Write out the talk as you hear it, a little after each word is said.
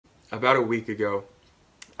About a week ago,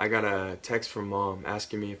 I got a text from Mom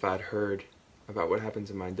asking me if I'd heard about what happened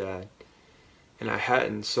to my dad. And I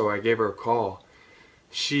hadn't, so I gave her a call.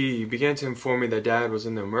 She began to inform me that Dad was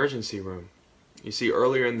in the emergency room. You see,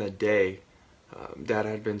 earlier in the day, Dad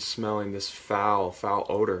had been smelling this foul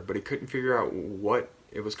odor, but he couldn't figure out what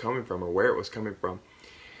it was coming from or where it was coming from.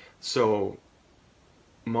 So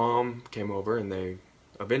Mom came over and they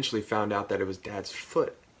eventually found out that it was Dad's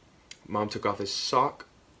foot. Mom took off his sock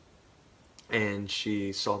and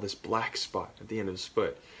she saw this black spot at the end of his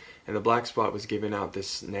foot. And the black spot was giving out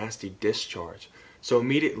this nasty discharge. So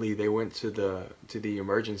immediately they went to the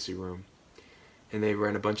emergency room and they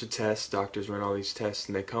ran a bunch of tests. Doctors ran all these tests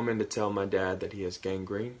and they come in to tell my dad that he has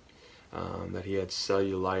gangrene, that he had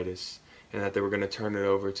cellulitis, and that they were going to turn it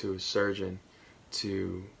over to a surgeon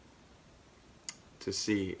to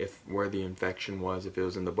see where the infection was, if it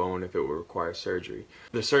was in the bone, if it would require surgery.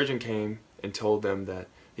 The surgeon came and told them that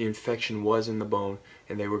the infection was in the bone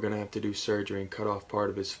and they were going to have to do surgery and cut off part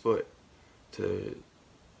of his foot to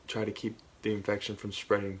try to keep the infection from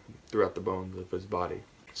spreading throughout the bones of his body.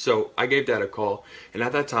 So I gave Dad a call, and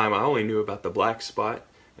at that time I only knew about the black spot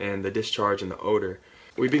and the discharge and the odor.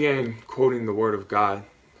 We began quoting the Word of God,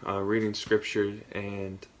 reading scripture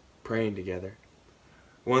and praying together.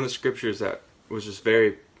 One of the scriptures that was just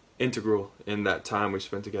very integral in that time we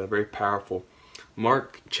spent together, very powerful,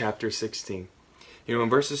 Mark chapter 16. You know, in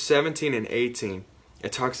verses 17 and 18,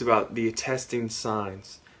 it talks about the attesting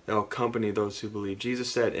signs that will accompany those who believe. Jesus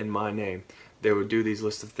said, in my name, they would do these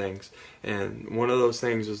lists of things. And one of those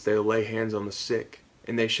things was they'll lay hands on the sick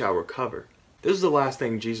and they shall recover. This is the last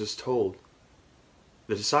thing Jesus told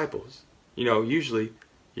the disciples. You know, usually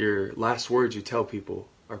your last words you tell people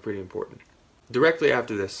are pretty important. Directly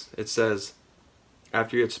after this, it says,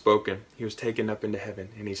 after he had spoken, he was taken up into heaven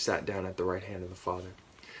and he sat down at the right hand of the Father.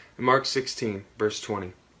 In Mark 16, verse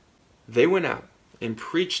 20, they went out and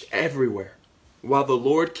preached everywhere, while the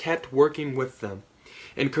Lord kept working with them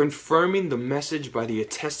and confirming the message by the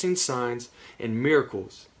attesting signs and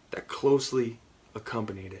miracles that closely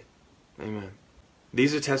accompanied it. Amen.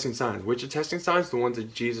 These attesting signs. Which attesting signs? The ones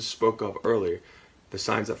that Jesus spoke of earlier. The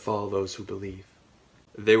signs that follow those who believe.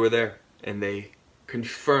 They were there and they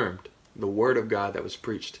confirmed the Word of God that was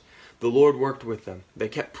preached. The Lord worked with them. They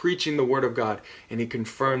kept preaching the Word of God and He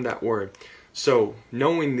confirmed that Word. So,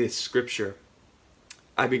 knowing this scripture,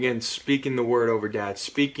 I began speaking the Word over Dad.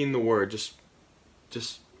 Speaking the Word.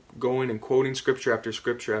 Just going and quoting scripture after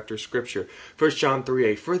scripture after scripture. 1 John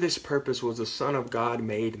 3:8, for this purpose was the Son of God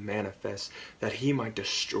made manifest, that He might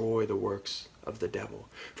destroy the works of the devil.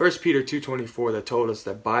 1 Peter 2:24, that told us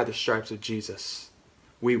that by the stripes of Jesus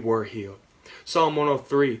we were healed. Psalm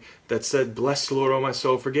 103 that said, bless the Lord, O my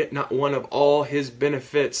soul, forget not one of all His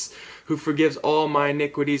benefits, who forgives all my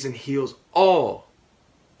iniquities and heals all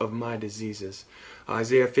of my diseases.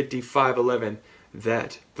 Isaiah 55:11,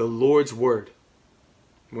 that the Lord's word,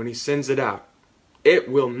 when He sends it out,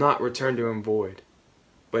 it will not return to Him void,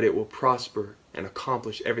 but it will prosper and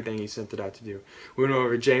accomplish everything He sent it out to do. We went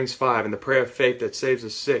over James 5 and the prayer of faith that saves the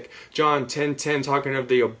sick. John 10:10 talking of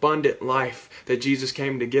the abundant life that Jesus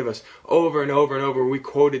came to give us. Over and over and over we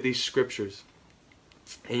quoted these scriptures.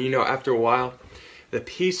 And you know, after a while, the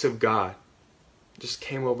peace of God just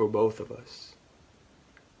came over both of us.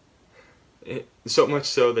 So much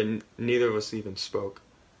so that neither of us even spoke.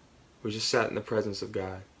 We just sat in the presence of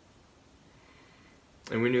God.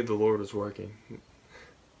 And we knew the Lord was working.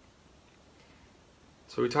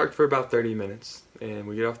 So we talked for about 30 minutes, and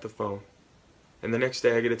we get off the phone. And the next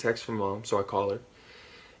day I get a text from Mom, so I call her.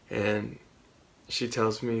 And she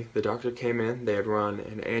tells me the doctor came in, they had run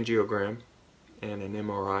an angiogram and an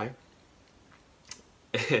MRI.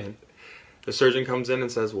 And the surgeon comes in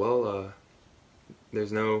and says, well,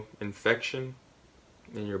 there's no infection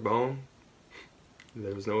in your bone.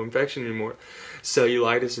 There was no infection anymore.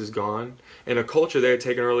 Cellulitis is gone. And a culture they had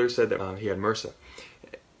taken earlier said that he had MRSA.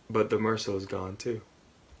 But the MRSA is gone too.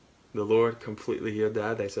 The Lord completely healed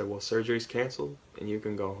Dad. They said, well, surgery's canceled and you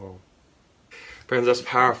can go home. Friends, that's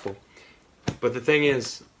powerful. But the thing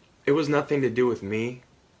is, it was nothing to do with me.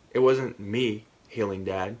 It wasn't me healing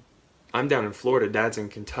Dad. I'm down in Florida. Dad's in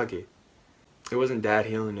Kentucky. It wasn't Dad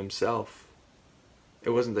healing himself.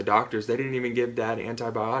 It wasn't the doctors. They didn't even give Dad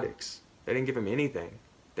antibiotics. They didn't give him anything.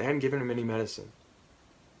 They hadn't given him any medicine.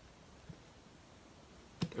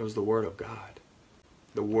 It was the Word of God.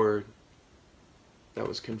 The Word that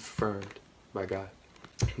was confirmed by God.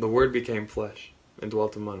 The Word became flesh and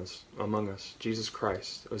dwelt among us. Jesus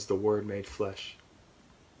Christ was the Word made flesh.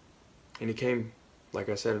 And He came, like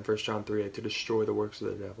I said in 1 John 3:8, to destroy the works of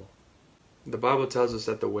the devil. The Bible tells us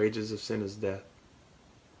that the wages of sin is death.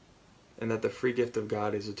 and that the free gift of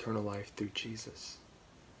God is eternal life through Jesus.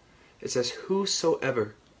 It says,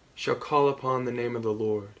 whosoever shall call upon the name of the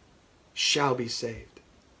Lord shall be saved.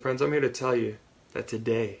 Friends, I'm here to tell you that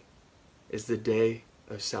today is the day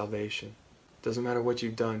of salvation. Doesn't matter what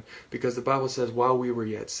you've done, because the Bible says while we were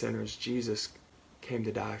yet sinners, Jesus came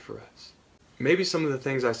to die for us. Maybe some of the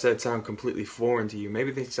things I said sound completely foreign to you.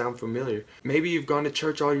 Maybe they sound familiar. Maybe you've gone to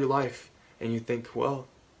church all your life and you think, well,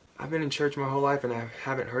 I've been in church my whole life and I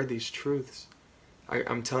haven't heard these truths.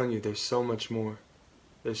 I'm telling you, there's so much more.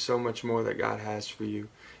 There's so much more that God has for you,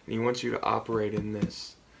 and He wants you to operate in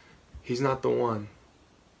this. He's not the one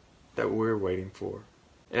that we're waiting for.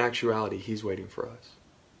 In actuality, He's waiting for us.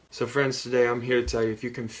 So friends, today I'm here to tell you, if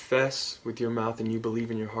you confess with your mouth and you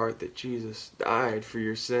believe in your heart that Jesus died for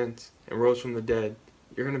your sins and rose from the dead,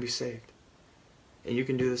 you're going to be saved. And you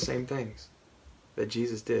can do the same things that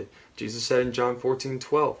Jesus did. Jesus said in John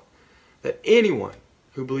 14:12 that anyone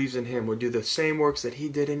who believes in Him will do the same works that He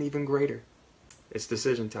did and even greater. It's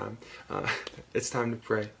decision time. It's time to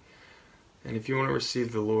pray. And if you want to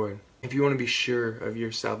receive the Lord, if you want to be sure of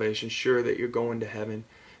your salvation, sure that you're going to heaven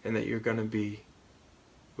and that you're going to be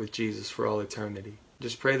with Jesus for all eternity,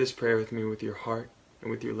 just pray this prayer with me with your heart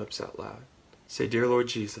and with your lips out loud. Say, Dear Lord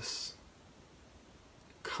Jesus,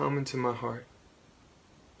 come into my heart.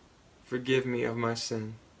 Forgive me of my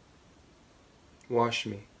sin. Wash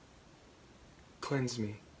me. Cleanse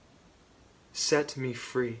me. Set me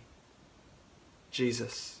free.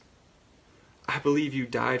 Jesus, I believe you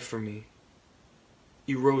died for me.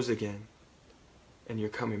 You rose again, and you're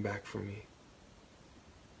coming back for me.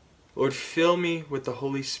 Lord, fill me with the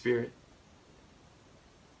Holy Spirit.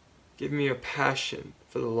 Give me a passion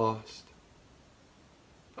for the lost,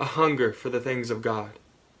 a hunger for the things of God,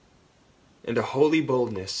 and a holy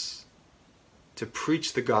boldness to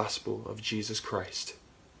preach the gospel of Jesus Christ.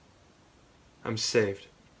 I'm saved.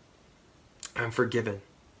 I'm forgiven.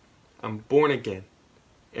 I'm born again,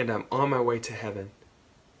 and I'm on my way to heaven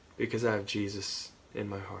because I have Jesus in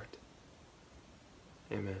my heart.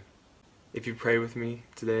 Amen. If you pray with me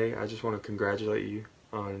today, I just want to congratulate you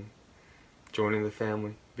on joining the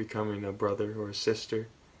family, becoming a brother or a sister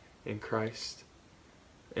in Christ.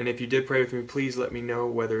 And if you did pray with me, please let me know,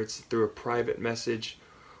 whether it's through a private message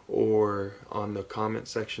or on the comment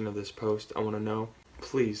section of this post. I want to know.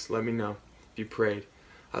 Please let me know if you prayed.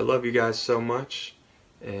 I love you guys so much.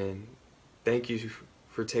 And thank you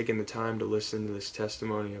for taking the time to listen to this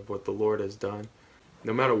testimony of what the Lord has done.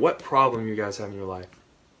 No matter what problem you guys have in your life,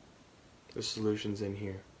 the solution's in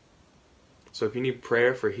here. So if you need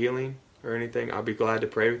prayer for healing or anything, I'll be glad to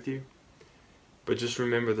pray with you. But just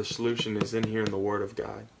remember, the solution is in here in the Word of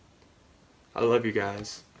God. I love you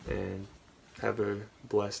guys, and have a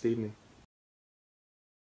blessed evening.